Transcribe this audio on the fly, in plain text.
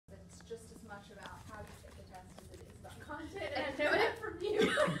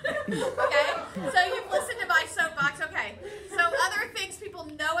Okay, so you've listened to my soapbox. Okay, so other things people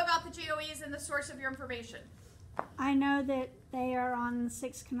know about the GOEs and the source of your information. I know that they are on the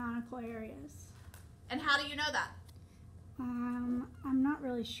 6 canonical areas. And how do you know that? I'm not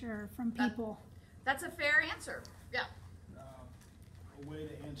really sure from people. That's a fair answer. Yeah. A way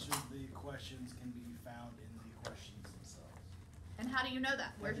to answer the questions can be found in the questions themselves. And how do you know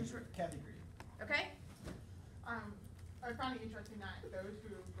that? Where's your Kathy Green. Okay. I found it interesting that those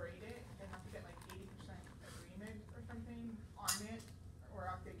who grade it, they have to get like 80% agreement or something on it, or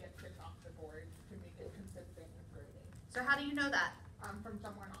else they get kicked off the board to make it consistent with grading. So how do you know that? From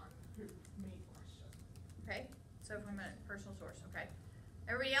someone on who made questions. Okay. So from a personal source. Okay.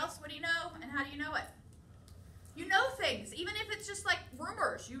 Everybody else, what do you know, and how do you know it? You know things, even if it's just like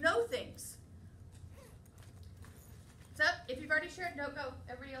rumors. You know things. So if you've already shared, no, go.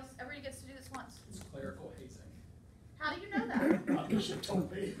 Everybody gets to do this once. It's clerical hazing. How do you know that? My bishop told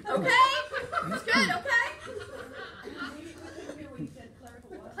me. Okay. It's good. Okay.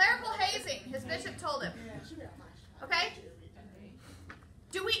 Clerical hazing. His bishop told him. Okay.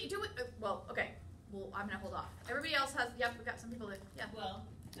 Do we? Well, okay. Well, I'm gonna hold off. Everybody else has. Yep, we've got some people that. Yeah. Well,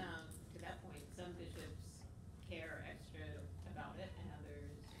 to that point, some bishops care extra about it, and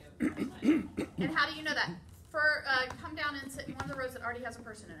others don't. And how do you know that? Come down and sit in one of the rows that already has a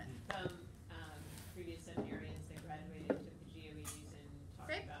person in it. Some previous seminarians, they graduated, took the GOEs, and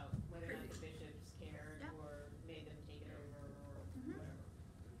talked about whether or not the bishops cared or made them take it over or whatever.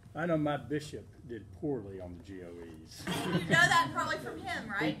 I know my bishop did poorly on the GOEs. You know that probably from him,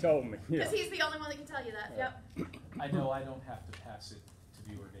 right? He told me. Because he's the only one that can tell you that. Yep. I know I don't have to pass it to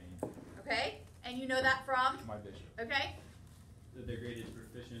be ordained. Okay. And you know that from? My bishop. Okay. That they're graded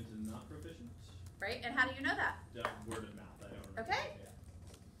proficient and not proficient? Right. And how do you know that? Word of mouth. I don't remember. Okay.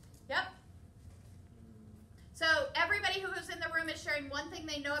 Yep. So everybody who is in the room is sharing one thing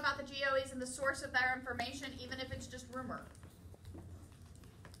they know about the GOEs and the source of their information, even if it's just rumor.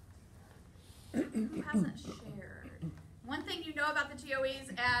 Who hasn't shared? One thing you know about the GOEs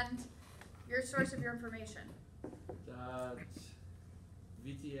and your source of your information. That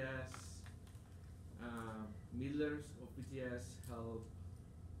VTS, middlers of VTS help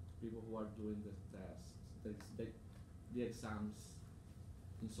people who are doing the tests, the exams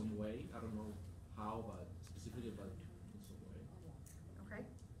in some way. I don't know how, but specifically, but in some way. Okay.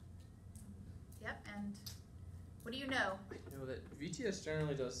 Yep. And what do you know? You know that VTS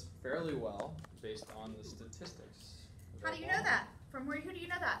generally does fairly well based on the statistics. How do you know that? From who do you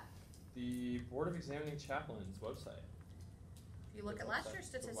know that? The Board of Examining Chaplains website. If you look at last year's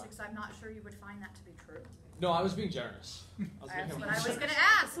statistics, I'm not sure you would find that to be true. No, I was being generous. That's what I was going to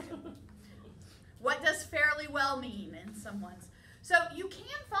ask. What does fairly well mean in someone's? So you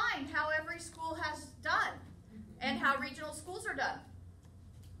can find how every school has done and how regional schools are done.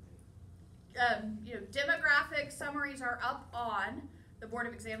 Demographic summaries are up on the Board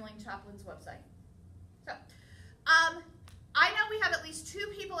of Examining Chaplains website. So, I know we have at least 2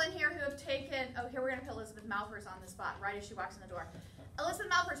 people in here who have taken, here we're going to put Elizabeth Malphurs on the spot right as she walks in the door. Elizabeth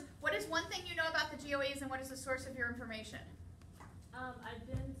Malphurs, what is one thing you know about the GOEs and what is the source of your information? I've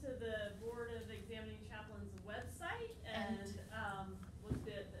been to the Board of Examining Chaplains website and looked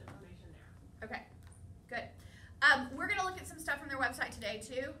at the information there. Okay, good. We're going to look at some stuff from their website today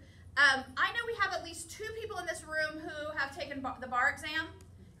too. I know we have at least 2 people in this room who have taken the bar exam.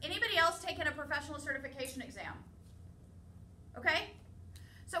 Anybody else taken a professional certification exam? Okay?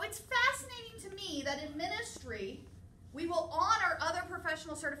 So it's fascinating to me that in ministry, we will honor other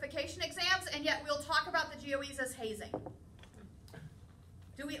professional certification exams, and yet we'll talk about the GOEs as hazing.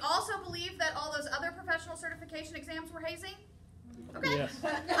 Do we also believe that all those other professional certification exams were hazing? Okay. Yes.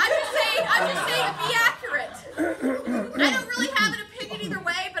 I'm just saying to be accurate. I don't really have an opinion either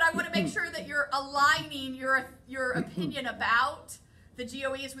way, but I want to make sure that you're aligning your opinion about the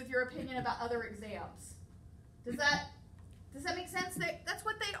GOEs with your opinion about other exams. Does that make sense? That's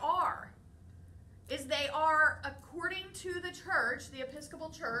what they are. They are, according to the church, the Episcopal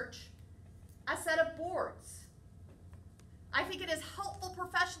Church, a set of boards. I think it is helpful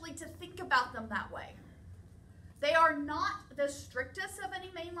professionally to think about them that way. They are not the strictest of any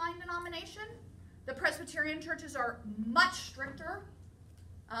mainline denomination. The Presbyterian churches are much stricter.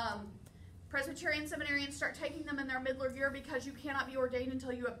 Presbyterian seminarians start taking them in their middler year because you cannot be ordained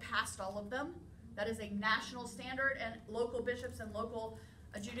until you have passed all of them. That is a national standard, and local bishops and local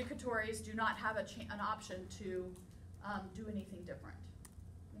adjudicatories do not have an option to do anything different.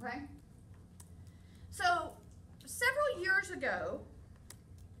 Okay? So, several years ago,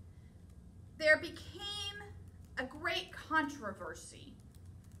 there became a great controversy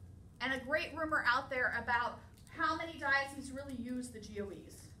and a great rumor out there about how many dioceses really use the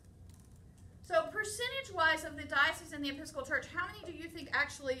GOEs. So percentage-wise of the diocese and the Episcopal Church, how many do you think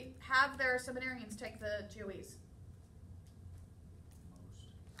actually have their seminarians take the GOEs?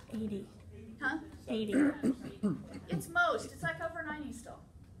 80. Huh? 80. It's most. It's like over 90 still.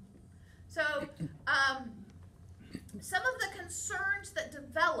 So some of the concerns that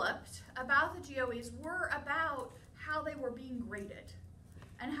developed about the GOEs were about how they were being graded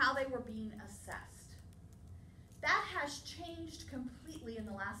and how they were being assessed. That has changed completely in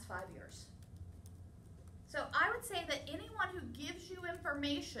the last 5 years. So I would say that anyone who gives you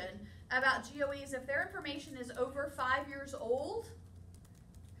information about GOEs, if their information is over 5 years old,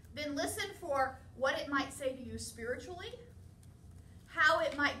 then listen for what it might say to you spiritually, how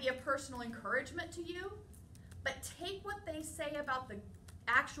it might be a personal encouragement to you, but take what they say about the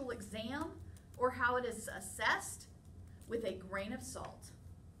actual exam or how it is assessed with a grain of salt.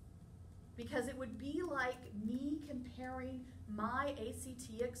 Because it would be like me comparing my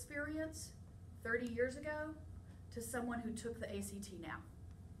ACT experience 30 years ago to someone who took the ACT now.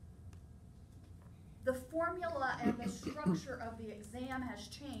 The formula and the structure of the exam has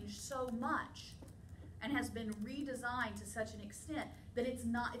changed so much and has been redesigned to such an extent that it's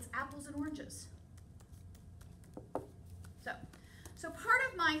apples and oranges. So part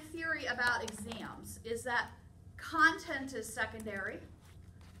of my theory about exams is that content is secondary,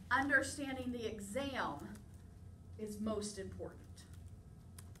 understanding the exam is most important.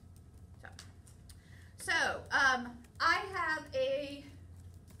 So I have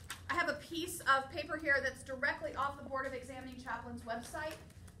a piece of paper here that's directly off the Board of Examining Chaplains website.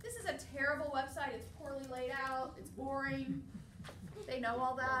 This is a terrible website. It's poorly laid out. It's boring. They know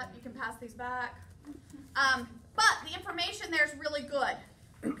all that. You can pass these back. But the information there is really good.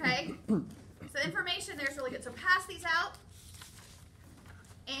 Okay? So the information there is really good. So pass these out.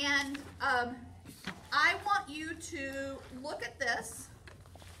 And I want you to look at this.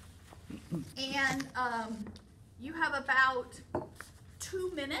 And you have about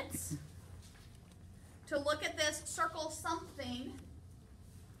 2 minutes to look at this, circle something,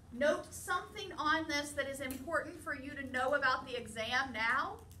 note something on this that is important for you to know about the exam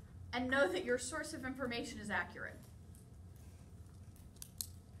now, and know that your source of information is accurate.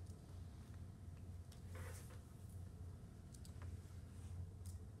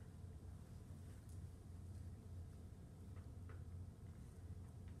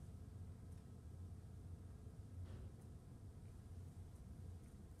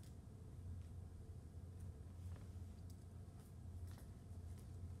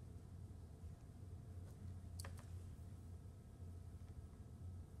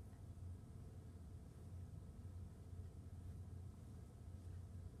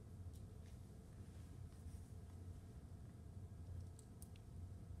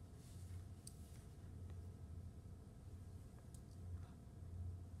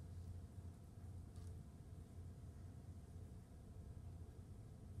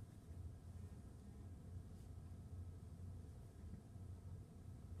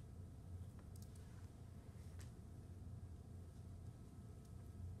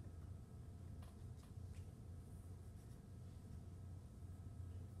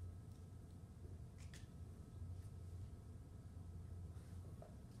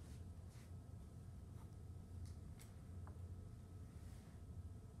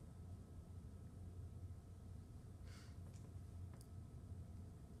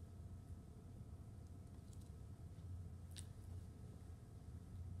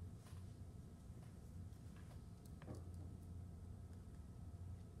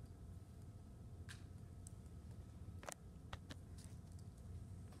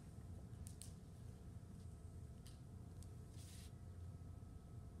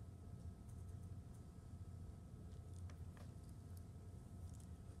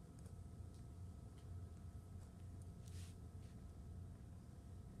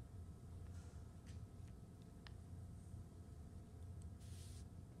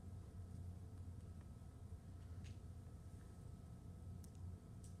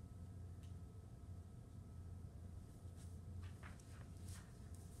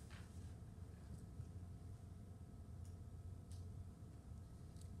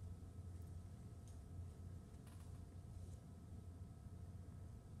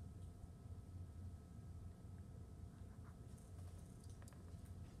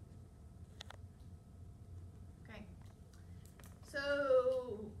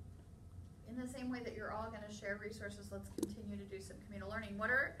 So, in the same way that you're all going to share resources, let's continue to do some communal learning. What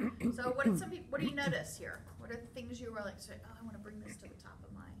do you notice here? What are the things you were like, say, oh, I want to bring this to the top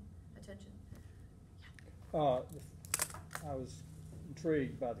of my attention? I was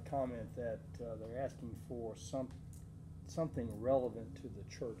intrigued by the comment that they're asking for something relevant to the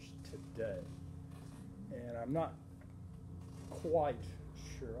church today. And I'm not quite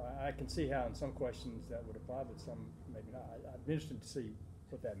sure. I can see how in some questions that would apply, but some maybe not. I'd be interested to see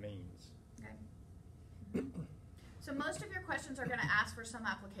what that means. Okay. So most of your questions are going to ask for some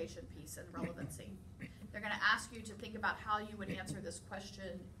application piece and relevancy. They're going to ask you to think about how you would answer this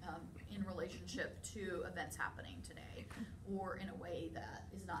question in relationship to events happening today, or in a way that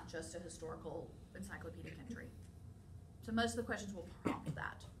is not just a historical encyclopedic entry. So most of the questions will prompt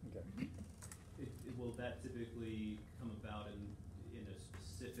that. Okay. Will that typically come about in a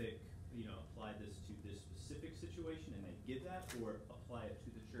specific, apply this to this specific situation and then give that, or apply it to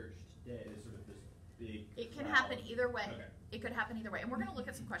the church today as sort of this big It can crowd? happen either way. Okay. It could happen either way. And we're going to look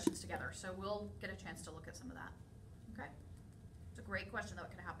at some questions together, so we'll get a chance to look at some of that. Okay? It's a great question, though.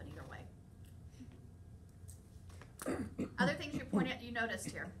 It can happen either way. Other things you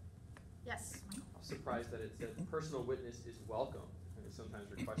noticed here. Yes, Michael? I'm surprised that it said personal witness is welcome, and it's sometimes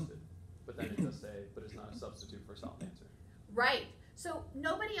requested. But then it does say, but it's not a substitute for soft answer. Right. So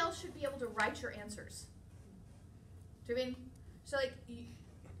nobody else should be able to write your answers. Do you mean? So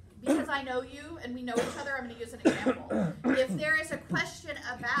because I know you and we know each other, I'm going to use an example. If there is a question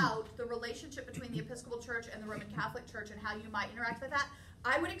about the relationship between the Episcopal Church and the Roman Catholic Church and how you might interact with that,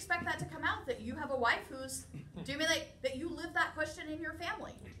 I would expect that to come out, that you have a wife who's, do you mean that you live that question in your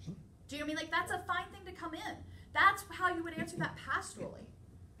family? Do you mean that's a fine thing to come in? That's how you would answer that pastorally.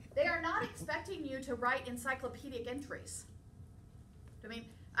 They are not expecting you to write encyclopedic entries. I mean,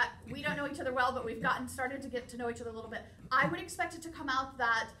 we don't know each other well, but we've started to get to know each other a little bit. I would expect it to come out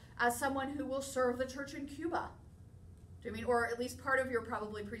that as someone who will serve the church in Cuba, do you mean, or at least part of your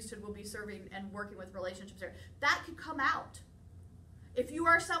probably priesthood will be serving and working with relationships there. That could come out. If you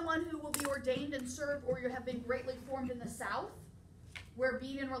are someone who will be ordained and serve, or you have been greatly formed in the South, where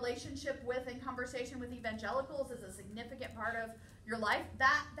being in relationship with and conversation with evangelicals is a significant part of your life,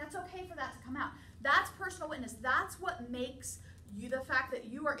 that's okay for that to come out. That's personal witness. That's what makes you, the fact that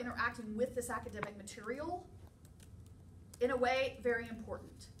you are interacting with this academic material in a way very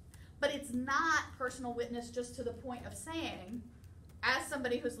important. But it's not personal witness just to the point of saying, as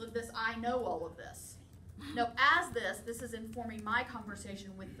somebody who's lived this, I know all of this. No, as this is informing my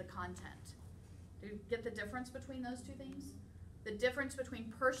conversation with the content. Do you get the difference between those two things? The difference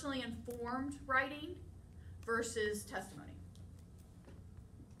between personally informed writing versus testimony.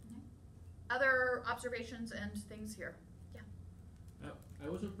 Okay. Other observations and things here? Yeah. I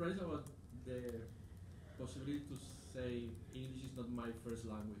was surprised about the possibility to say English is not my first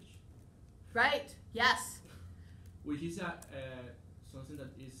language. Right. Yes. Which is something that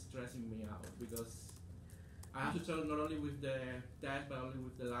is stressing me out, because I have to tell not only with the test but only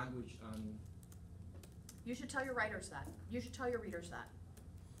with the language. And you should tell your writers that. You should tell your readers that.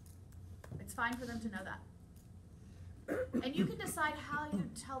 It's fine for them to know that. And you can decide how you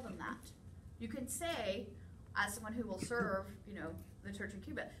tell them that. You can say, as someone who will serve, the church in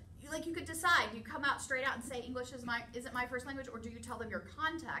Cuba, you could decide. You come out straight out and say English isn't my first language, or do you tell them your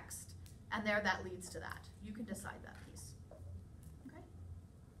context, and that leads to that. You can decide that piece. Okay.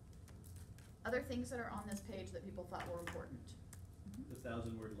 Other things that are on this page that people thought were important. The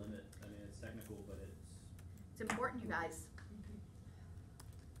 1,000-word limit. I mean, it's technical, but it's important, you guys.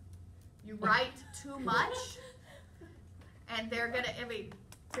 You write too much, and they're gonna.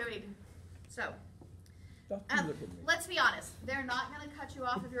 So. Let's be honest. They're not going to cut you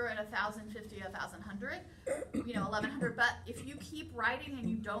off if you're at 1,050, 1,100, 1,100. But if you keep writing and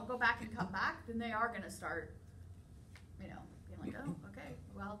you don't go back and come back, then they are going to start, being like, oh, okay,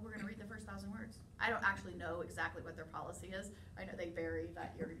 well, we're going to read the first 1,000 words. I don't actually know exactly what their policy is. I know they vary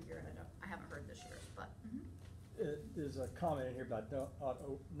that year to year, and I haven't heard this year's, but. There's a comment in here about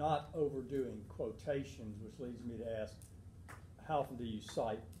not overdoing quotations, which leads me to ask, how often do you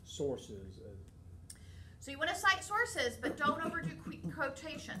cite sources? So you want to cite sources, but don't overdo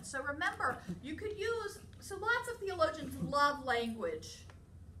quotations. So remember, you could use, lots of theologians love language.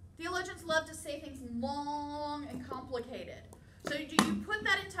 Theologians love to say things long and complicated. So do you put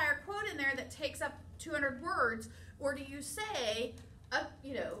that entire quote in there that takes up 200 words, or do you say,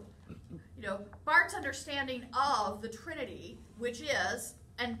 Bart's understanding of the Trinity, which is,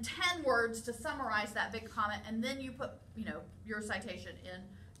 and 10 words to summarize that big comment, and then you put, your citation in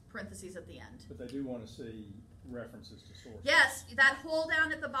parentheses at the end. But they do want to see references to sources. Yes, that hole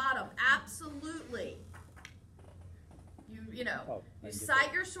down at the bottom, absolutely. You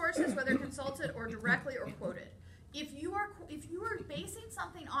cite your sources, whether consulted or directly or quoted. If you are basing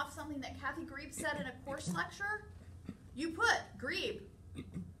something off something that Kathy Grebe said in a course lecture, you put Grebe,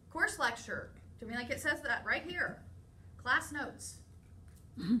 course lecture. It says that right here, class notes.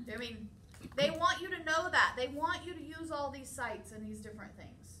 They want you to know that. They want you to use all these sites and these different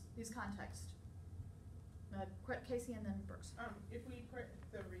these contexts. Casey and then Brooks. If we put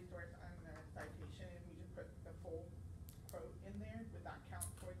the resource on the citation and we just put the full quote in there, would that count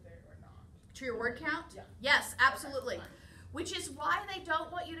towards it or not? To your word count? Yeah. Yes, absolutely. Okay, fine. Which is why they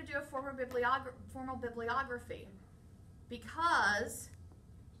don't want you to do a formal bibliography, because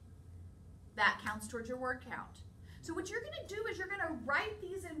that counts towards your word count. So what you're going to do is you're going to write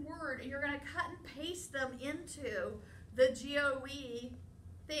these in Word and you're going to cut and paste them into the GOE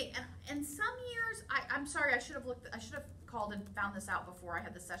thing. And some years, I'm sorry, I should have called and found this out before I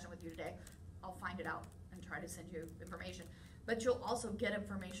had this session with you today. I'll find it out and try to send you information. But you'll also get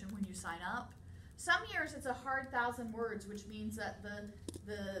information when you sign up. Some years it's a hard 1,000 words, which means that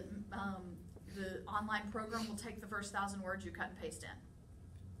the online program will take the first 1,000 words you cut and paste in.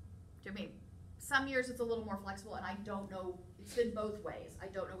 Do you mean? Some years it's a little more flexible, and I don't know, it's been both ways. I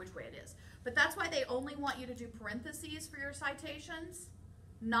don't know which way it is. But that's why they only want you to do parentheses for your citations,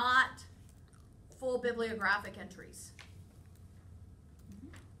 not full bibliographic entries.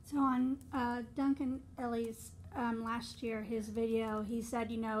 So on Duncan Ellie's last year, his video, he said,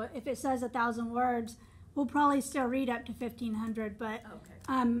 you know, if it says 1,000 words, we'll probably still read up to 1,500, but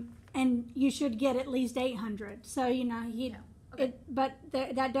okay. And you should get at least 800. So you know he. Yeah. Okay. But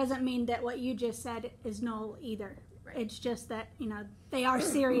that doesn't mean that what you just said is null either. Right. It's just that, you know, they are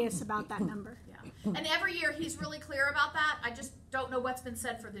serious about that number. Yeah. And every year he's really clear about that. I just don't know what's been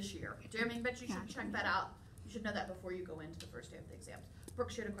said for this year. Do you know what I mean? But you should check that out. You should know that before you go into the first day of the exams.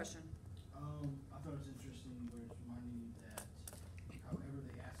 Brooks, you had a question. I thought it was interesting where it's reminding you that however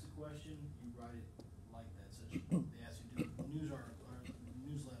they ask the question, you write it like that. So they ask you to do a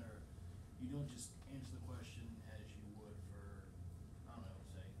newsletter, you don't just answer the question as you would for, I don't know,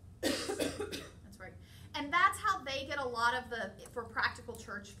 say. That's right. And that's how they get a lot of for practical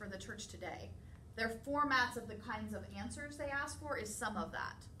church, for the church today. Their formats of the kinds of answers they ask for is some of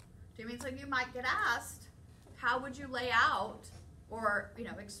that. Do you mean, so you might get asked, how would you lay out or, you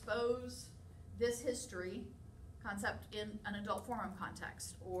know, expose this history concept in an adult forum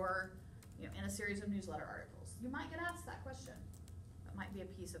context, or, you know, in a series of newsletter articles? You might get asked that question. That might be a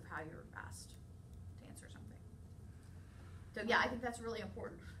piece of how you're asked to answer something. So yeah, I think that's really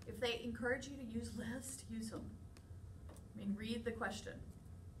important. If they encourage you to use lists, use them. I mean, read the question.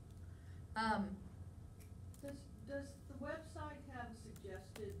 Does the website have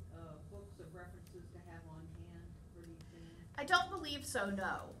suggested books of references to have on hand for these things? I don't believe so,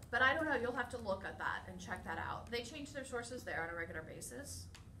 no. But I don't know, you'll have to look at that and check that out. They change their sources there on a regular basis.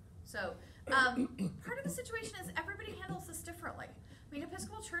 So part of the situation is everybody handles this differently. I mean,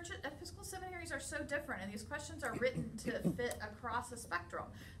 Episcopal seminaries are so different, and these questions are written to fit across a spectrum,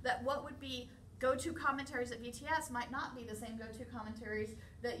 that what would be go-to commentaries at VTS might not be the same go-to commentaries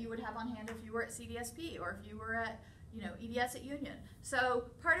that you would have on hand if you were at CDSP or if you were at, you know, EDS at Union. So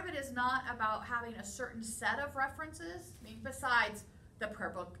part of it is not about having a certain set of references. I mean, besides the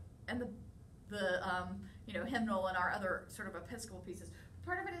prayer book and the you know, hymnal and our other sort of Episcopal pieces.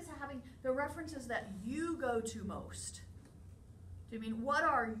 Part of it is having the references that you go to most. Do you mean, what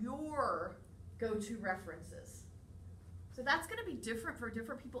are your go-to references? So that's going to be different for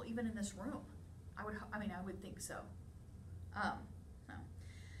different people, even in this room. I would think so.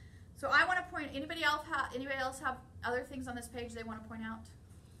 So I want to point. Anybody else have other things on this page they want to point out?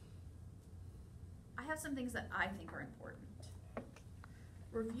 I have some things that I think are important.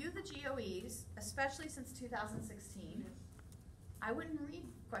 Review the GOEs, especially since 2016. I wouldn't read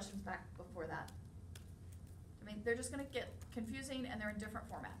questions back before that. I mean, they're just going to get confusing, and they're in different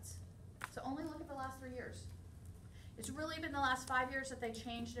formats. So only look at the last 3 years. It's really been the last 5 years that they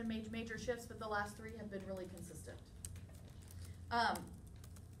changed and made major shifts, but the last 3 have been really consistent.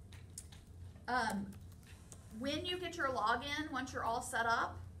 When you get your login, once you're all set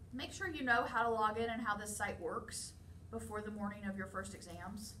up, make sure you know how to log in and how this site works before the morning of your first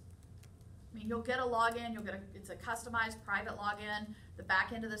exams. I mean, you'll get a login, it's a customized private login. The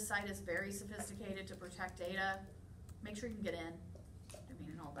back end of the site is very sophisticated to protect data. Make sure you can get in,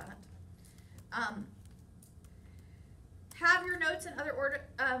 and all that. Have your notes and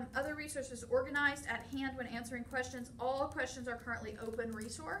other resources organized at hand when answering questions. All questions are currently open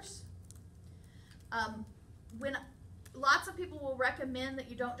resource. When lots of people will recommend that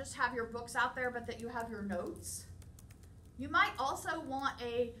you don't just have your books out there, but that you have your notes. You might also want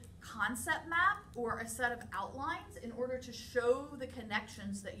a concept map or a set of outlines in order to show the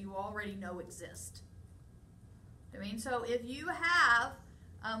connections that you already know exist. So if you have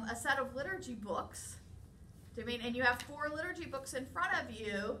a set of liturgy books, and you have 4 liturgy books in front of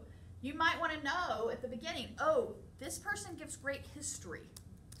you, you might want to know at the beginning, oh, this person gives great history.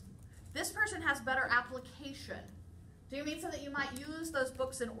 This person has better application. So that you might use those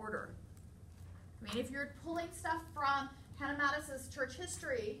books in order. I mean, if you're pulling stuff from Hannah Mattis's church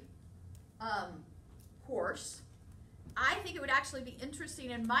history course, I think it would actually be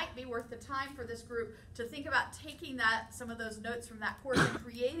interesting and might be worth the time for this group to think about taking some of those notes from that course and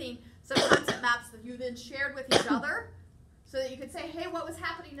creating some concept maps that you then shared with each other so that you could say, hey, what was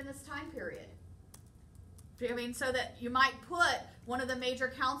happening in this time period? Do you know what I mean? So that you might put one of the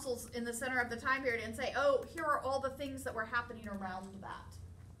major councils in the center of the time period and say, oh, here are all the things that were happening around that.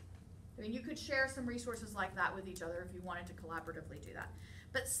 I mean, you could share some resources like that with each other if you wanted to collaboratively do that.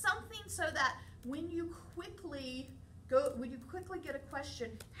 But something so that when you quickly get a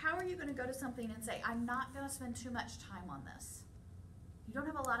question, how are you going to go to something and say, I'm not going to spend too much time on this? You don't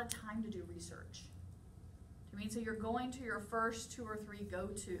have a lot of time to do research. I mean, so you're going to your first 2 or 3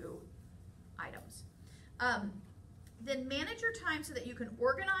 go-to items. Then manage your time so that you can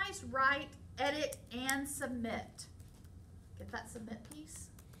organize, write, edit, and submit. Get that submit piece?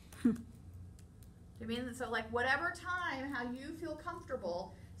 I mean, so like whatever time, how you feel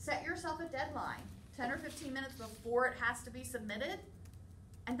comfortable, set yourself a deadline, 10 or 15 minutes before it has to be submitted,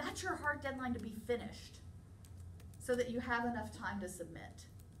 and that's your hard deadline to be finished so that you have enough time to submit.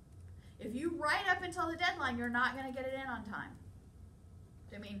 If you write up until the deadline, you're not going to get it in on time.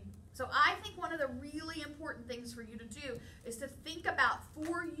 I mean, so I think one of the really important things for you to do is to think about,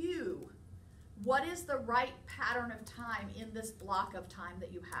 for you, what is the right pattern of time in this block of time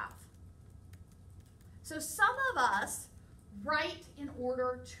that you have. So some of us write in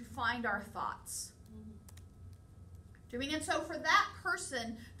order to find our thoughts. Do you mean? And so for that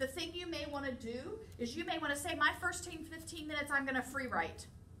person, the thing you may want to do is you may want to say, my first 15 minutes, I'm going to free write.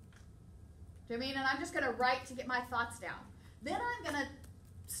 Do you mean? And I'm just going to write to get my thoughts down. Then I'm going to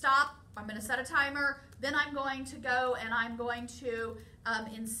stop. I'm going to set a timer. Then I'm going to go and I'm going to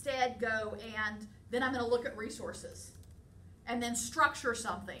instead go and then I'm going to look at resources and then structure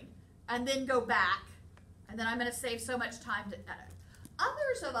something and then go back. And then I'm going to save so much time to edit.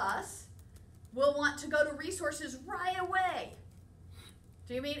 Others of us will want to go to resources right away.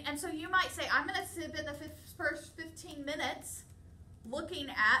 Do you mean? And so you might say, I'm going to spend the first 15 minutes looking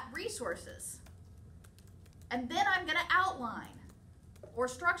at resources. And then I'm going to outline or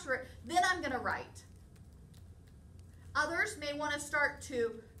structure it. Then I'm going to write. Others may want to start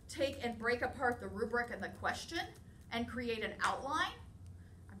to take and break apart the rubric and the question and create an outline.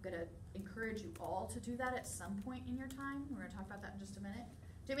 I'm going to encourage you all to do that at some point in your time. We're going to talk about that in just a minute.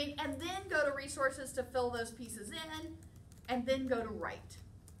 Do you mean? And then go to resources to fill those pieces in, and then go to write.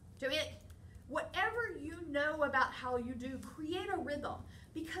 Do you mean? Whatever you know about how you do, create a rhythm,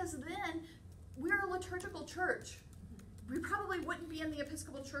 because then we're a liturgical church. We probably wouldn't be in the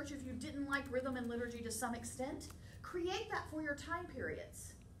Episcopal Church if you didn't like rhythm and liturgy to some extent. Create that for your time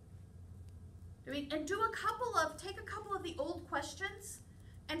periods. I mean, and take a couple of the old questions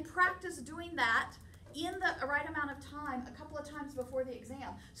and practice doing that in the right amount of time a couple of times before the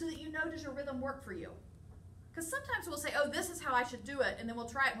exam so that you know, does your rhythm work for you? Because sometimes we'll say, oh, this is how I should do it, and then we'll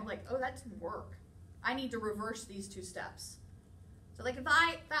try it and we're like, oh, that didn't work. I need to reverse these 2 steps. So like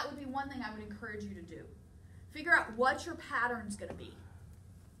that would be one thing I would encourage you to do. Figure out what your pattern's going to be.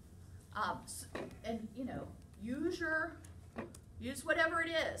 And, you know, use whatever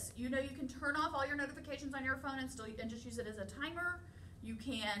it is. You know, you can turn off all your notifications on your phone and just use it as a timer. You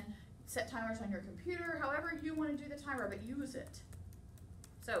can set timers on your computer, however you want to do the timer, but use it.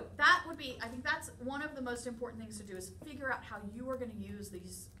 So that would be, I think that's one of the most important things to do is figure out how you are going to use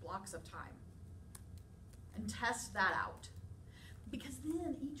these blocks of time and test that out. Because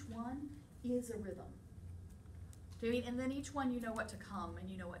then each one is a rhythm. Do you mean? And then each one you know what to come and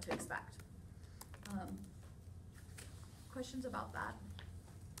you know what to expect. Questions about that?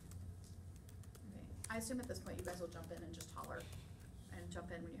 Okay. I assume at this point you guys will jump in and just holler and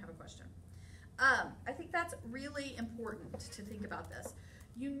jump in when you have a question. I think that's really important to think about this.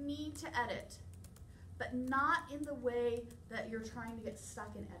 You need to edit, but not in the way that you're trying to get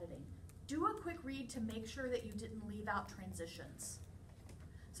stuck in editing. Do a quick read to make sure that you didn't leave out transitions.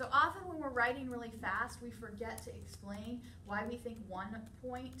 So often when we're writing really fast, we forget to explain why we think one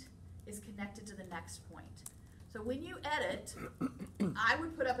point is connected to the next point. So when you edit, I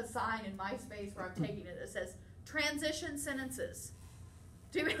would put up a sign in my space where I'm taking it that says, transition sentences.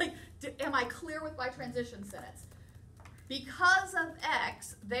 Am I clear with my transition sentence? Because of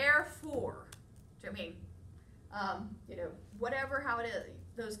X, therefore, do you mean, whatever, how it is,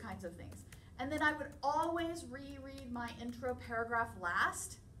 those kinds of things. And then I would always reread my intro paragraph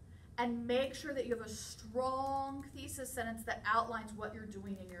last and make sure that you have a strong thesis sentence that outlines what you're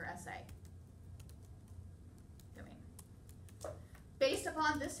doing in your essay. based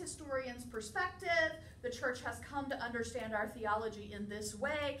upon this historian's perspective, the church has come to understand our theology in this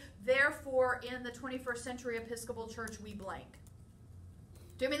way. Therefore, in the 21st century Episcopal Church, we blank.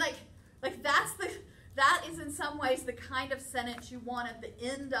 Do you mean like that is in some ways the kind of sentence you want at the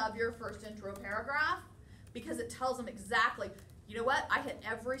end of your first intro paragraph, because it tells them exactly, you know what? I hit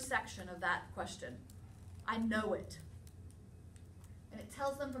every section of that question. I know it. And it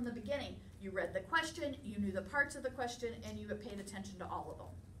tells them from the beginning, you read the question, you knew the parts of the question, and you paid attention to all of them.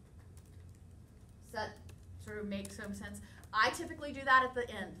 Does that sort of make some sense? I typically do that at the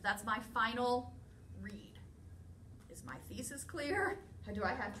end. That's my final read. Is my thesis clear? Or do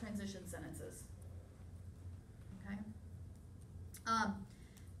I have transition sentences? Okay.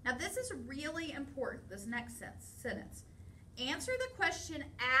 Now this is really important, this next sentence. Answer the question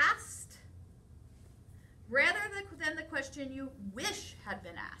asked rather than the question you wish had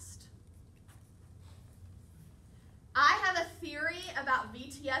been asked. I have a theory about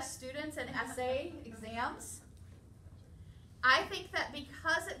VTS students and essay exams. I think that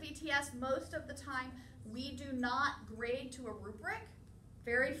because at VTS most of the time we do not grade to a rubric,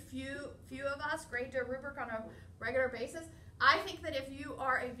 very few of us grade to a rubric on a regular basis. I think that if you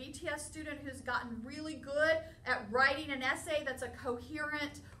are a VTS student who's gotten really good at writing an essay that's a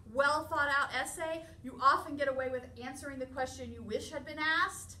coherent, well thought out essay, you often get away with answering the question you wish had been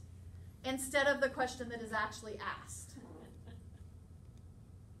asked instead of the question that is actually asked.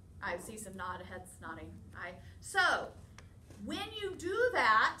 I see some heads nodding. So, when you do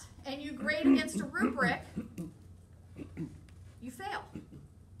that and you grade against a rubric, you fail.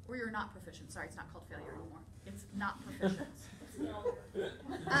 Or you're not proficient. Sorry, it's not called failure anymore. It's not proficient.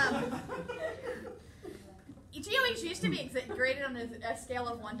 GOEs used to be graded on a scale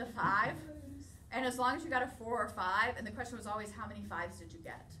of 1 to 5. And as long as you got a 4 or 5, and the question was always, how many 5s did you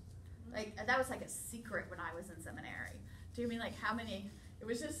get? Like, that was like a secret when I was in seminary. Do you mean like how many? It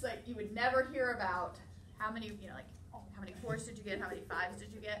was just like you would never hear about how many, like how many 4s did you get, how many 5s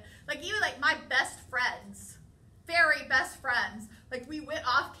did you get? Like even like my best friends, very best friends, like we went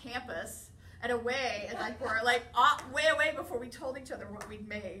off campus and away, and like we're like way away before we told each other what we'd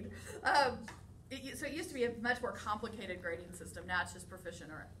made. So it used to be a much more complicated grading system. Now it's just proficient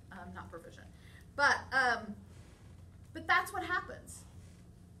or not proficient. But that's what happens.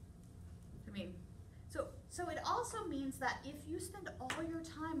 I mean, so it also means that if you spend all your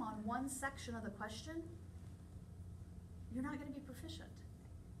time on one section of the question, you're not going to be proficient.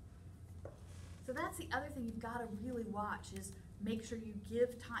 So that's the other thing you've got to really watch is make sure you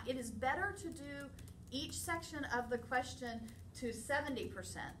give time. It is better to do each section of the question to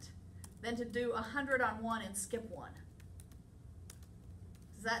 70% than to do 100 on one and skip one.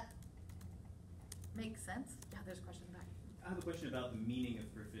 Does that make sense? Yeah, there's a question back. I have a question about the meaning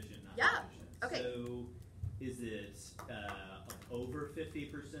of proficient, not proficient. Okay. So is it over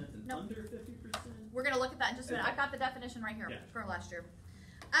 50% and No. under 50%? We're going to look at that in just a minute. Okay. I've got the definition right here Yeah. from last year.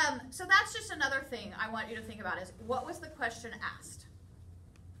 So that's just another thing I want you to think about is what was the question asked?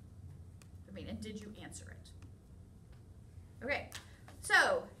 I mean, and did you answer it? Okay.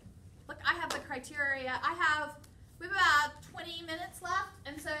 So, look, I have the criteria. We have about 20 minutes left,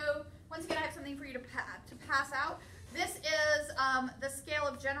 and so once again, I have something for you to pass out. This is the scale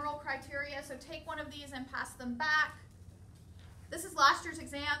of general criteria, so take one of these and pass them back. This is last year's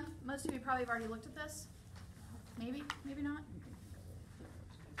exam. Most of you probably have already looked at this. Maybe, maybe not.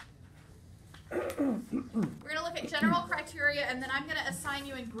 We're going to look at general criteria, and then I'm going to assign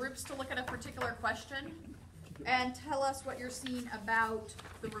you in groups to look at a particular question and tell us what you're seeing about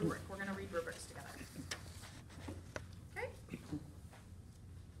the rubric. We're going to read rubrics together. Okay?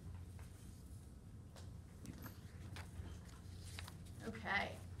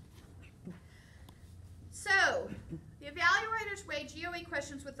 Okay. So, the evaluators weigh GOE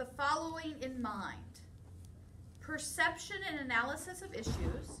questions with the following in mind: perception and analysis of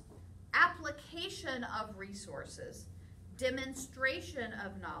issues, application of resources, demonstration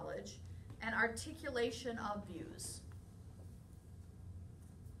of knowledge, and articulation of views.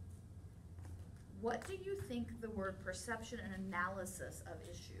 What do you think the word perception and analysis of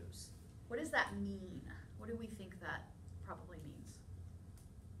issues, what does that mean? What do we think that probably means?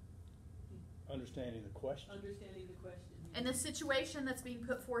 Understanding the question. Understanding the question. And the situation that's being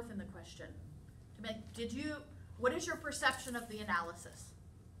put forth in the question. I mean, what is your perception of the analysis?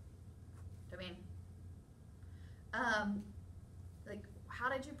 I mean, like, how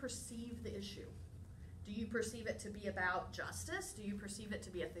did you perceive the issue? Do you perceive it to be about justice? Do you perceive it to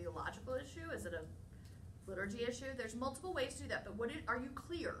be a theological issue? Is it a liturgy issue? There's multiple ways to do that, but are you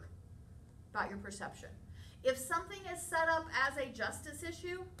clear about your perception? If something is set up as a justice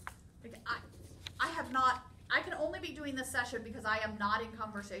issue, like I I can only be doing this session because I am not in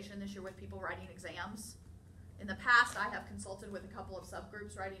conversation this year with people writing exams. In the past, I have consulted with a couple of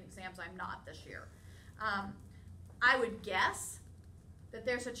subgroups writing exams. I'm not this year. I would guess that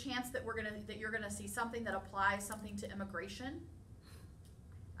there's a chance that you're gonna see something that applies something to immigration.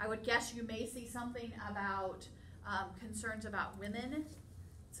 I would guess you may see something about concerns about women,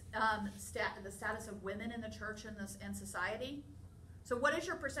 the status of women in the church and society. So what is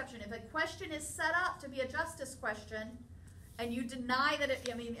your perception? If a question is set up to be a justice question, and you deny that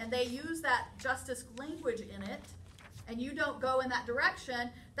and they use that justice language in it, and you don't go in that direction,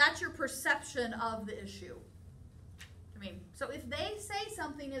 that's your perception of the issue. So if they say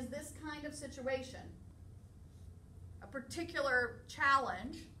something is this kind of situation, a particular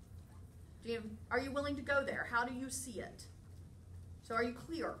challenge, are you willing to go there? How do you see it? So are you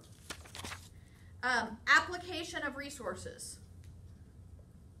clear? Application of resources.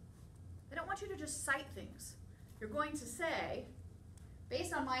 They don't want you to just cite things. You're going to say,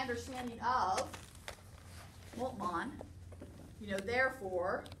 based on my understanding of Moltmann,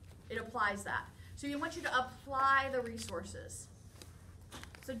 therefore, it applies that. So you want you to apply the resources.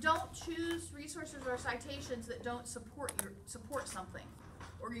 So don't choose resources or citations that don't support something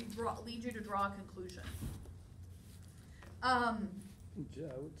or lead you to draw a conclusion.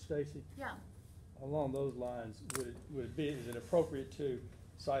 Stacy? Yeah. Along those lines, is it appropriate to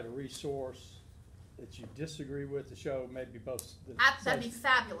cite a resource that you disagree with to show maybe both? That'd be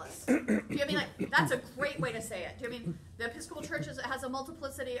fabulous. That's a great way to say it. The Episcopal Church has a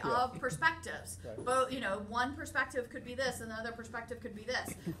multiplicity of perspectives. Right. But one perspective could be this, and the other perspective could be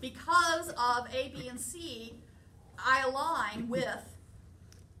this. Because of A, B, and C, I align with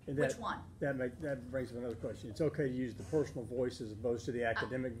which one? That brings up another question. It's okay to use the personal voice as opposed to the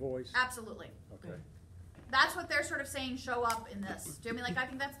academic voice? Absolutely. Okay. That's what they're sort of saying show up in this. Do you know what I mean? I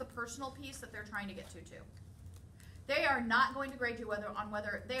think that's the personal piece that they're trying to get to too. They are not going to grade you whether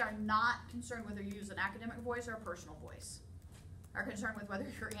they are not concerned whether you use an academic voice or a personal voice. They're concerned with whether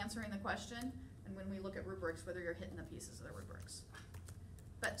you're answering the question, and when we look at rubrics, whether you're hitting the pieces of the rubrics.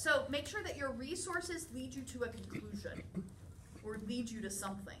 So make sure that your resources lead you to a conclusion or lead you to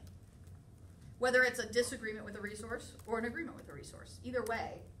something. Whether it's a disagreement with a resource or an agreement with a resource. Either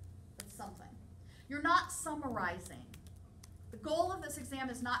way, it's something. You're not summarizing. The goal of this exam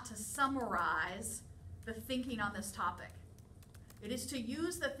is not to summarize the thinking on this topic. It is to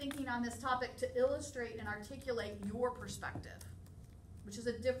use the thinking on this topic to illustrate and articulate your perspective, which is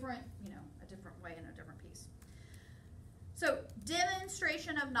a different way and a different piece. So,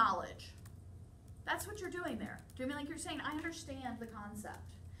 demonstration of knowledge. That's what you're doing there. Do you mean you're saying, I understand the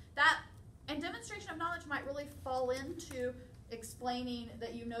concept? And demonstration of knowledge might really fall into explaining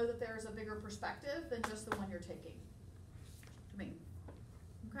that you know that there is a bigger perspective than just the one you're taking.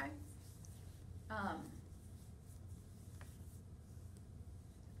 Okay?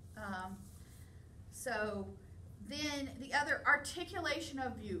 So then the other, articulation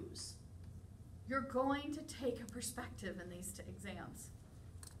of views. You're going to take a perspective in these exams.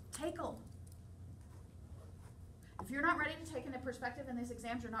 Take them. If you're not ready to take a perspective in these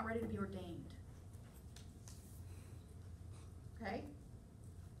exams, you're not ready to be ordained. Okay?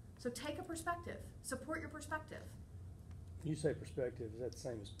 So take a perspective. Support your perspective. You say perspective, is that the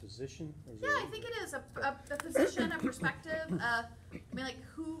same as position? Or is I think it is. A position, a perspective,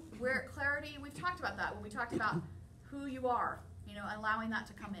 clarity. We've talked about that when we talked about who you are, and allowing that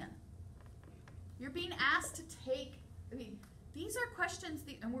to come in. You're being asked to take, these are questions,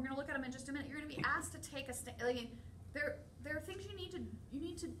 and we're going to look at them in just a minute. You're going to be asked to take a there are things you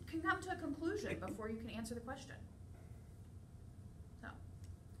need to come to a conclusion before you can answer the question.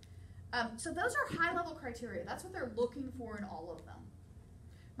 So those are high-level criteria. That's what they're looking for in all of them.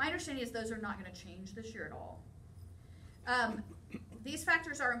 My understanding is those are not going to change this year at all. These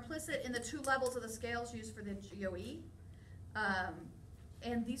factors are implicit in the 2 levels of the scales used for the GOE.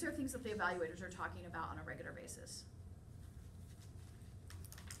 And these are things that the evaluators are talking about on a regular basis.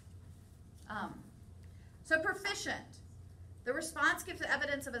 So proficient. The response gives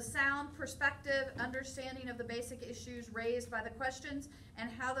evidence of a sound perspective, understanding of the basic issues raised by the questions, and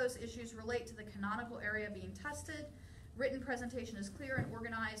how those issues relate to the canonical area being tested. Written presentation is clear and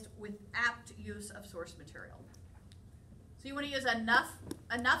organized with apt use of source material. So you want to use enough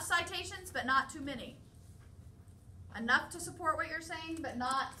citations, but not too many. Enough to support what you're saying, but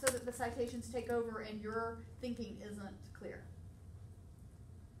not so that the citations take over and your thinking isn't clear.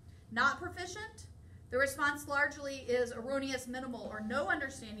 Not proficient. The response largely is erroneous, minimal, or no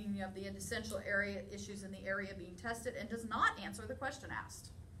understanding of the essential area issues in the area being tested and does not answer the question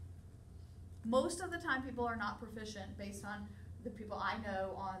asked. Most of the time people are not proficient based on the people I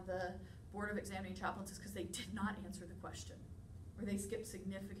know on the Board of Examining Chaplains is because they did not answer the question, or they skipped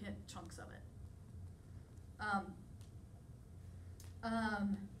significant chunks of it.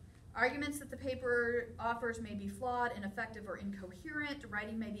 Arguments that the paper offers may be flawed, ineffective, or incoherent.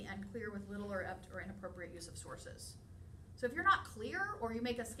 Writing may be unclear with little or inappropriate use of sources. So if you're not clear or you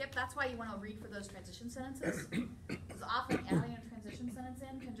make a skip, that's why you want to read for those transition sentences. Because often adding a transition sentence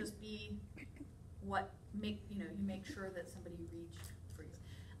in can just be what you make sure that somebody reads for you.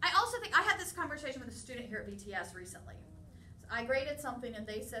 I also think I had this conversation with a student here at BTS recently. So I graded something and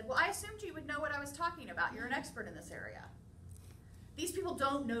they said, well, I assumed you would know what I was talking about. You're an expert in this area. These people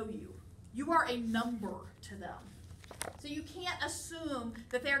don't know you. You are a number to them. So you can't assume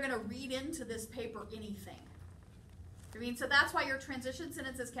that they're going to read into this paper anything. So that's why your transition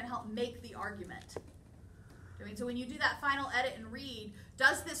sentences can help make the argument. So when you do that final edit and read,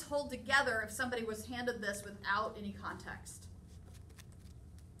 does this hold together if somebody was handed this without any context?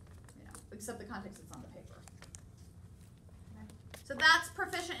 Except the context that's on the paper. Okay. So that's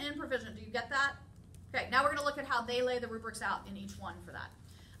proficient and proficient. Do you get that? Okay, now we're going to look at how they lay the rubrics out in each one for that.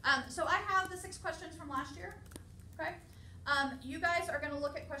 So I have the 6 questions from last year. Okay, you guys are going to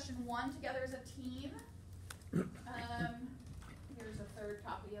look at question 1 together as a team. Here's a third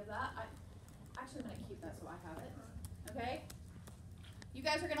copy of that. I'm going to keep that so I have it. Okay. You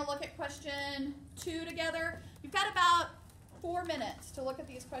guys are going to look at question 2 together. You've got about 4 minutes to look at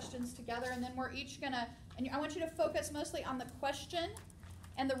these questions together, and then we're each going to, and I want you to focus mostly on the question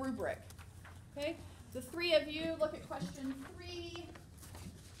and the rubric. Okay. The 3 of you look at question 3.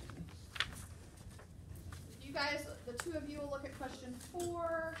 You guys, the 2 of you will look at question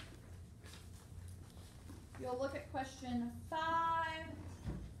 4. You'll look at question 5.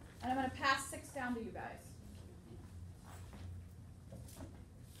 And I'm going to pass 6 down to you guys.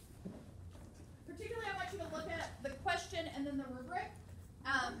 Particularly, I want you to look at the question and then the rubric,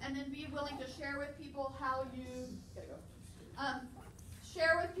 and then be willing to share with people how you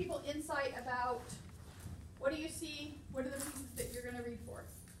share with people insight about what do you see, what are the pieces that you're going to read for,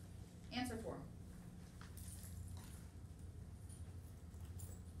 answer for.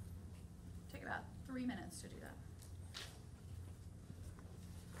 Take about 3 minutes to do that.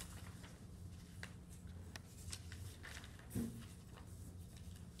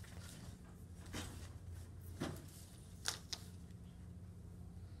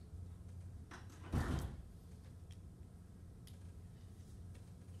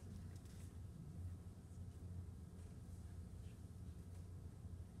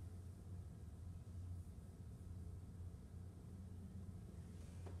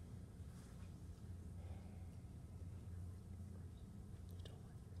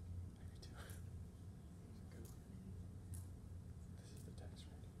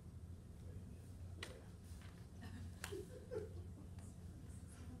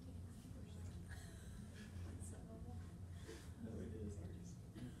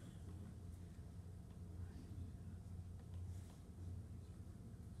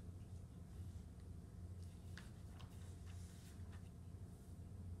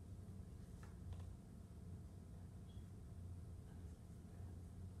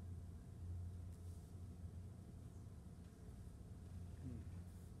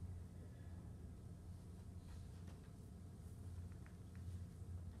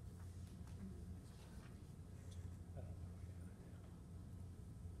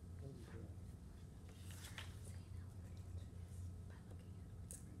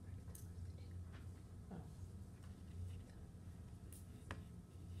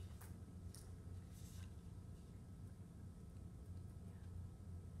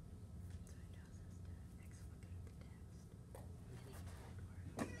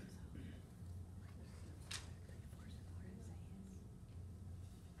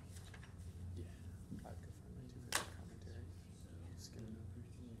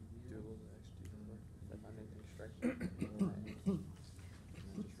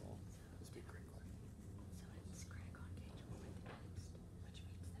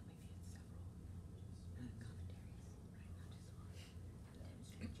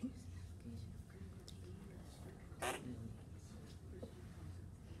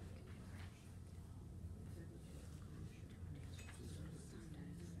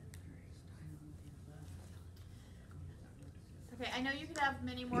 Okay, I know you could have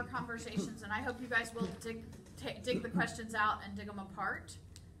many more conversations, and I hope you guys will dig the questions out and dig them apart.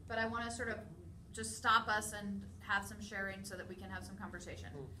 But I want to sort of just stop us and have some sharing so that we can have some conversation.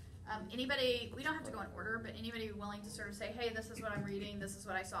 Anybody, we don't have to go in order, but anybody willing to sort of say, hey, this is what I'm reading, this is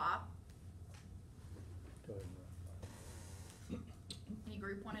what I saw? Go ahead. Any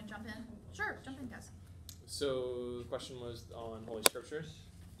group want to jump in? Sure, jump in, guys. So the question was on Holy Scriptures.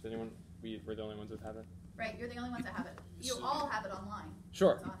 Does anyone we're the only ones that have it. Right, you're the only ones that have it. You all have it online.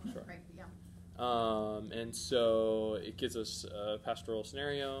 Sure, It's on, sure. Right, yeah. And so it gives us a pastoral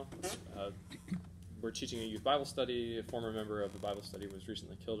scenario. We're teaching a youth Bible study. A former member of the Bible study was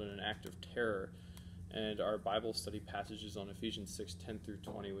recently killed in an act of terror. And our Bible study passage is on Ephesians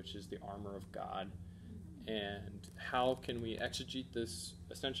 6:10-20, which is the armor of God. And how can we exegete this,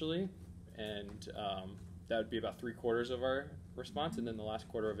 essentially? And that would be about 3/4 of our response. And then the last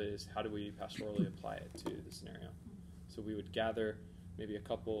quarter of it is how do we pastorally apply it to the scenario? So we would gather maybe a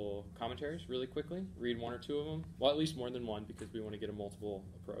couple commentaries really quickly, read one or two of them, well, at least more than one, because we want to get a multiple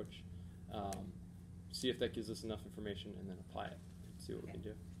approach. See if that gives us enough information, and then apply it and see what we can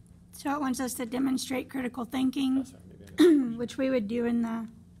do. So it wants us to demonstrate critical thinking, Oh, sorry, maybe which we would do in the,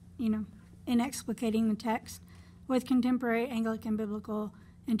 in explicating the text with contemporary Anglican biblical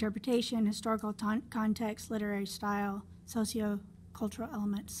interpretation, historical context, literary style, socio-cultural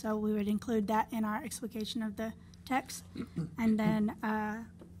elements. So we would include that in our explication of the text, and then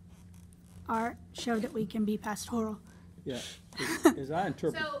show that we can be pastoral. Yeah, as I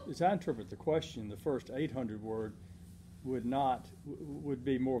interpret the question, the first 800 word would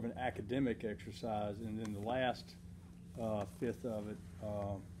be more of an academic exercise, and then the last fifth of it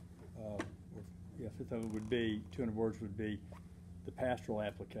would be 200 words would be the pastoral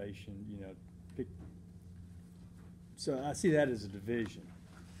application. So I see that as a division.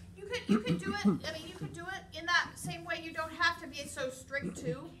 You could do it. I mean, you could do it in that same way. You don't have to be so strict too.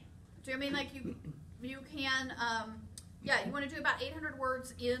 Do you know what I mean? Like you can. You want to do about 800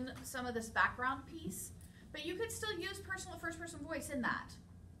 words in some of this background piece, but you could still use personal first-person voice in that.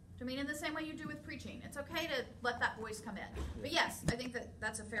 I mean, in the same way you do with preaching. It's okay to let that voice come in. But yes, I think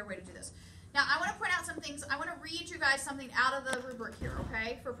that's a fair way to do this. Now, I want to point out some things. I want to read you guys something out of the rubric here,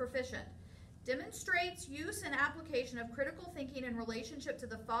 okay, for proficient. Demonstrates use and application of critical thinking in relationship to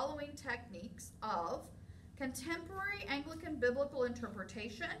the following techniques of contemporary Anglican biblical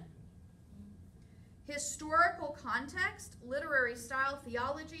interpretation, historical context, literary style,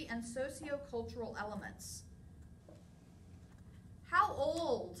 theology, and socio-cultural elements. How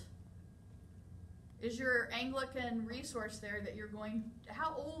old is your Anglican resource there that you're going,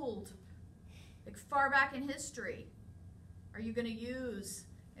 how old, like far back in history, are you going to use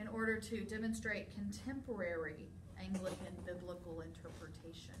in order to demonstrate contemporary Anglican biblical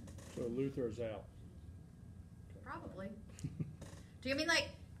interpretation? So Luther's out. Probably. Do you mean like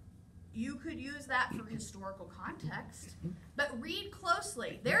you could use that for historical context, but read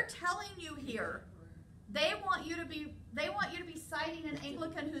closely. They're telling you here they want you to be citing an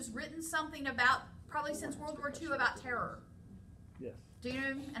Anglican who's written something about probably since World War II about terror. Yes. Do you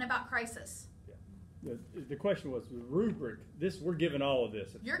know, and about crisis. Yeah. The question was the rubric. We're given all of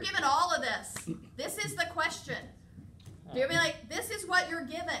this. You're given all of this. This is the question. Do you mean like this is what you're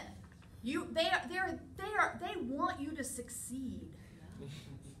given? They want you to succeed.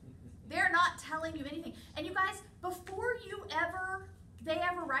 They're not telling you anything. And you guys, before they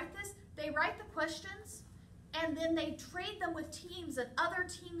ever write this, they write the questions and then they trade them with teams and other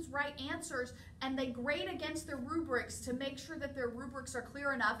teams write answers and they grade against their rubrics to make sure that their rubrics are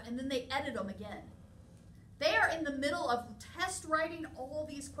clear enough and then they edit them again. They are in the middle of test writing all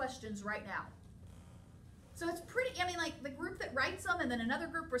these questions right now. So it's pretty, I mean, like the group that writes them and then another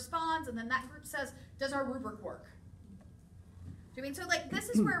group responds and then that group says, does our rubric work? Do you mean, so like this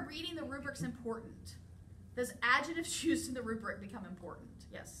is where reading the rubric's important. Does adjectives used in the rubric become important?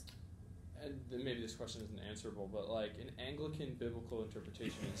 Yes. And then maybe this question isn't answerable, but like an Anglican biblical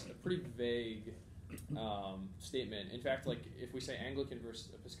interpretation is a pretty vague statement. In fact, like if we say Anglican versus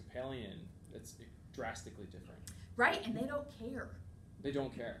Episcopalian, it's drastically different. Right, and they don't care. They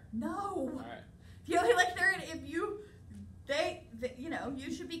don't care. No. All right. You know, like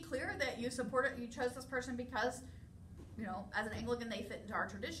you should be clear that you support it. You chose this person because, as an Anglican, they fit into our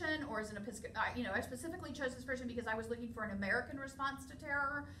tradition, or as an Episcopal, I specifically chose this person because I was looking for an American response to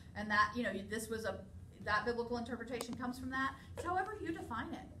terror, and that, that biblical interpretation comes from that. It's however you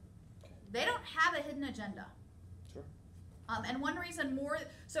define it. They don't have a hidden agenda. Sure. And one reason more,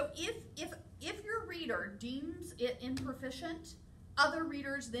 so if your reader deems it improficient, other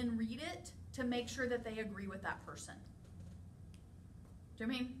readers then read it to make sure that they agree with that person. Do you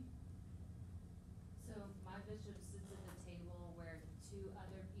know what I mean? So my bishop sits at the table where two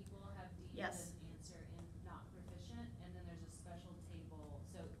other people have deemed Yes. an answer in not proficient, and then there's a special table,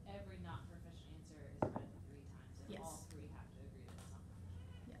 so every not proficient answer is read 3 times, and Yes. all 3 have to agree that it's not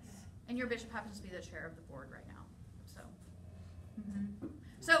proficient. Yes. And your bishop happens to be the chair of the board right now. So.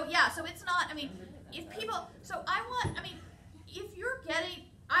 So yeah, so it's not, if people, if you're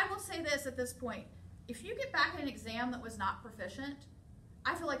getting, I will say this at this point, if you get back an exam that was not proficient,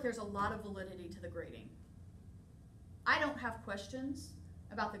 I feel like there's a lot of validity to the grading. I don't have questions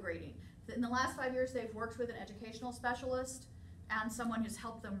about the grading. In the last 5 years, they've worked with an educational specialist and someone who's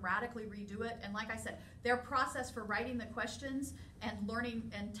helped them radically redo it. And like I said, their process for writing the questions and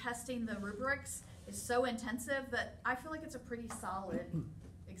learning and testing the rubrics is so intensive that I feel like it's a pretty solid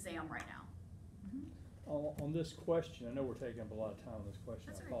exam right now. On this question, I know we're taking up a lot of time on this question.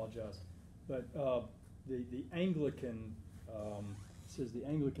 That's I all right. apologize, but the Anglican says the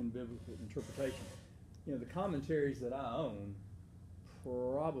Anglican biblical interpretation. You know, the commentaries that I own,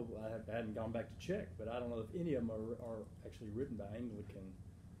 probably I hadn't gone back to check, but I don't know if any of them are actually written by Anglican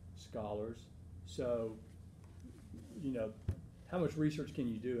scholars. So, you know, how much research can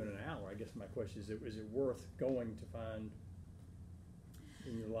you do in an hour? I guess my question is it worth going to find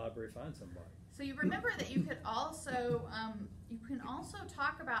in your library, find somebody? So you remember that you could also you can also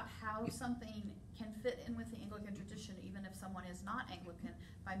talk about how something can fit in with the Anglican tradition, even if someone is not Anglican,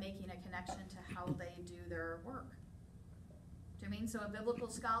 by making a connection to how they do their work. Do you mean so? A biblical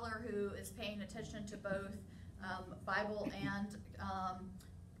scholar who is paying attention to both Bible and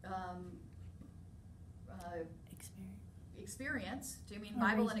experience. Do you mean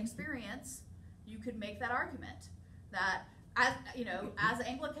Bible and experience? You could make that argument that, as you know, as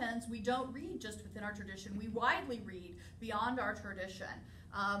Anglicans, we don't read just within our tradition. We widely read beyond our tradition.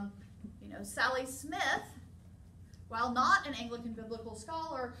 You know, Sally Smith, while not an Anglican biblical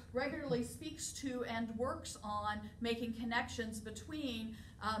scholar, regularly speaks to and works on making connections between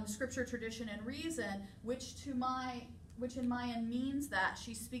scripture, tradition, and reason, which in my end means that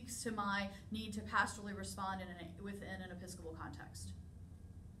she speaks to my need to pastorally respond within an Episcopal context.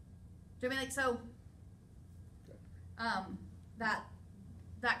 Do you mean like so?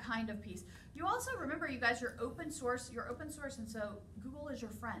 That kind of piece. You also remember, you guys, you're open source, and so Google is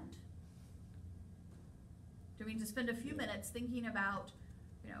your friend. Do we need to spend a few minutes thinking about,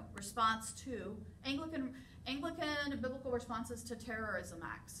 you know, response to Anglican biblical responses to terrorism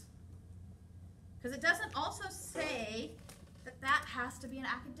acts? Because it doesn't also say that has to be an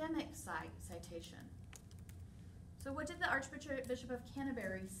academic citation. So what did the Archbishop of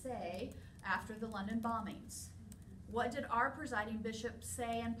Canterbury say after the London bombings? What did our presiding bishop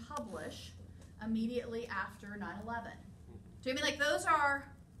say and publish immediately after 9/11? Do you mean like those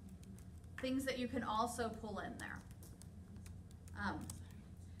are things that you can also pull in there?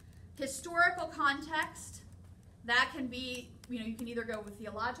 Historical context, that can be, you know, you can either go with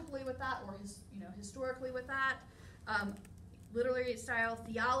theologically with that or historically with that. Literary style,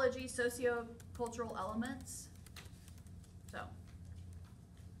 theology, socio-cultural elements. So,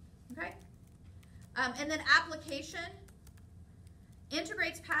 okay. And then application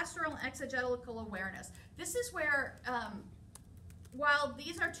integrates pastoral and exegetical awareness. This is where, while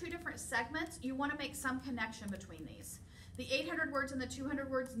these are two different segments, you want to make some connection between these. The 800 words and the 200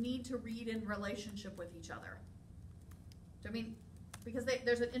 words need to read in relationship with each other. I mean, because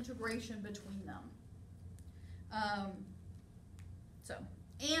there's an integration between them.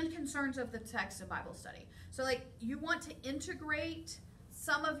 And concerns of the text in Bible study. So, like, you want to integrate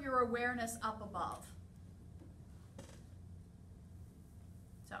some of your awareness up above.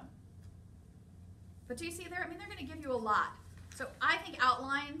 So, but do you see there? I mean, they're going to give you a lot. So I think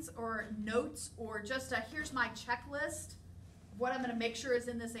outlines or notes or just here's my checklist, what I'm going to make sure is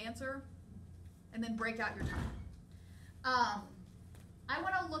in this answer, and then break out your time. I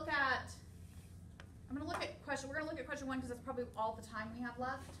want to look at, we're going to look at question 1 because that's probably all the time we have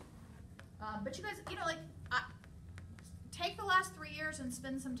left. But you guys, you know, like, take the last 3 years and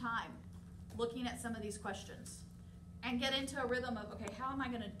spend some time looking at some of these questions and get into a rhythm of, okay, how am I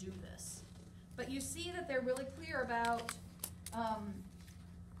going to do this? But you see that they're really clear about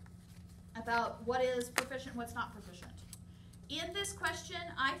what is proficient, what's not proficient. In this question,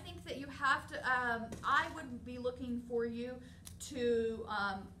 I think that you have to, I would be looking for you to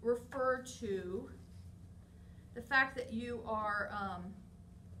refer to the fact that you are,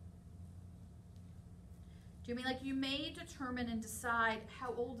 do you mean like you may determine and decide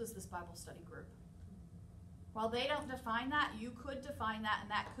how old is this Bible study group? While they don't define that, you could define that,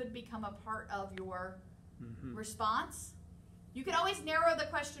 and that could become a part of your response. You could always narrow the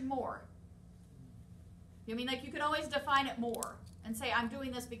question more. You mean like you could always define it more and say, I'm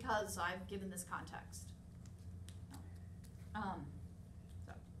doing this because I've given this context.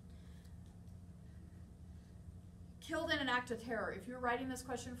 Killed in an act of terror. If you're writing this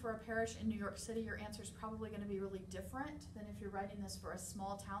question for a parish in New York City, your answer is probably going to be really different than if you're writing this for a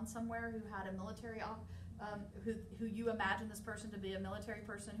small town somewhere who had a military who you imagine this person to be a military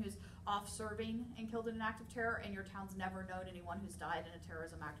person who's off serving and killed in an act of terror, and your town's never known anyone who's died in a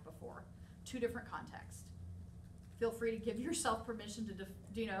terrorism act before. Two different contexts. feel free to give yourself permission to,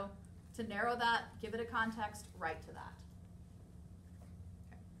 to narrow that, give it a context, write to that.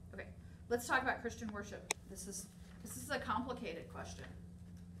 Okay, let's talk about Christian worship. This is a complicated question.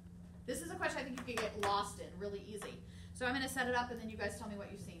 This is a question I think you could get lost in really easy. So I'm going to set it up, and then you guys tell me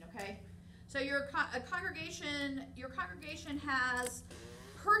what you've seen, okay? So your congregation has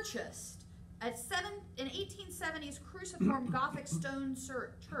purchased an 1870s cruciform Gothic stone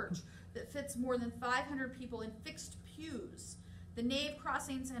church that fits more than 500 people in fixed pews. The nave,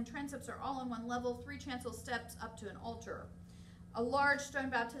 crossings, and transepts are all on one level, 3 chancel steps up to an altar. A large stone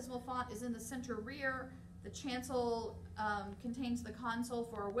baptismal font is in the center rear. The chancel contains the console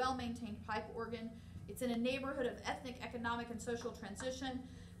for a well-maintained pipe organ. It's in a neighborhood of ethnic, economic, and social transition.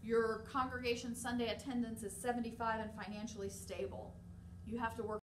 Your congregation Sunday attendance is 75 and financially stable. You have to work